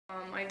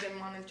I've been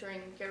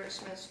monitoring Garrett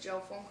Smith's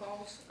jail phone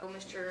calls.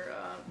 Mr.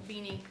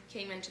 Beanie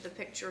came into the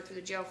picture through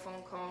the jail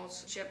phone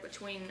calls.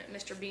 Between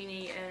Mr.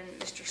 Beanie and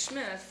Mr.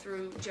 Smith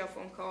through jail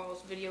phone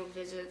calls, video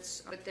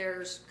visits, but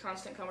there's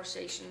constant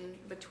conversation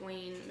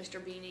between Mr.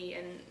 Beanie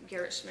and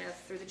Garrett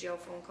Smith through the jail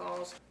phone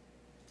calls.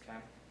 Okay.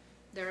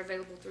 They're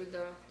available through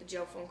the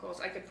jail phone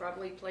calls. I could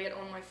probably play it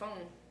on my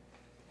phone.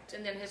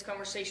 And then his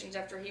conversations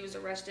after he was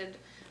arrested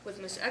with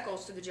Miss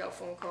Eccles to the jail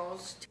phone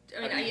calls.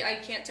 I mean, I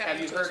can't tap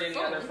into his phone. Have you heard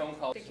any other phone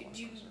calls? Do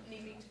you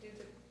need me to do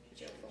the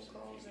jail phone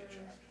calls, or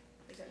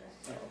is that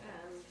necessary?